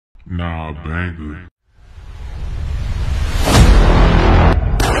Nah, Banga.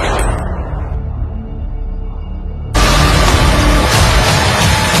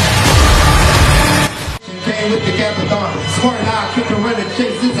 With the Capathon, smart eye, kick and run and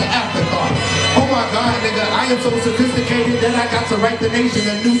chase, it's an afterthought. Oh my God, nigga, I am so sophisticated that I got to write the nation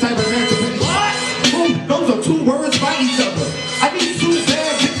a new type of emancipation. What? Ooh, those are two words by each other. I need two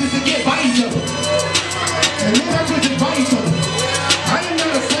bad bitches to get by each other. And then I could just by each other. I am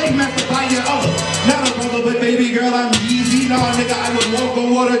not a slave master by your other. Not a brother, but baby girl, I'm easy. Nah, nigga, I would walk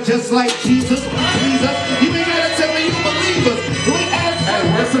on water just like Jesus. Please us. You ain't gotta tell me you believe us. We ask. Hey,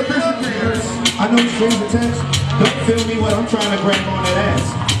 we're sophisticators. I know strings attached. Don't feel me when I'm trying to grab on that ass.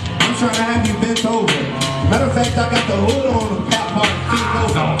 I'm trying to have you bent over. Matter of fact, I got the hood on the pop part feet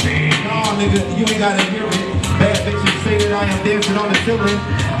over. Nah, nigga, you ain't gotta hear it. Bad bitches say that I am dancing on the ceiling.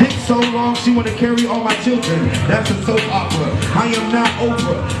 Dick so long, she wanna carry all my children. That's a soap opera. I am not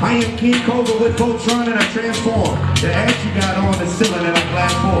Oprah. I am King Cobra with Voltron and I transform. The ass you got on the ceiling and I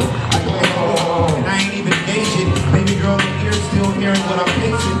glass full. I go and I ain't even gauging. Baby girl, the ear's still hearing what I'm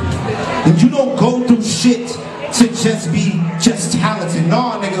pacing. And you don't go through shit to just be talented.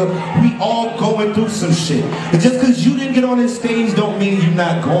 Nah, nigga, we all going through some shit. And just because you didn't get on this stage don't mean you're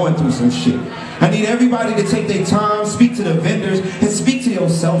not going through some shit. I need everybody to take their time, speak to the vendors, and speak to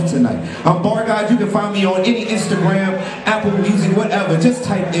yourself tonight. I'm Banga. You can find me on any Instagram, Apple Music, whatever. Just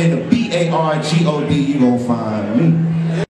type in BARGOD, you gonna find me.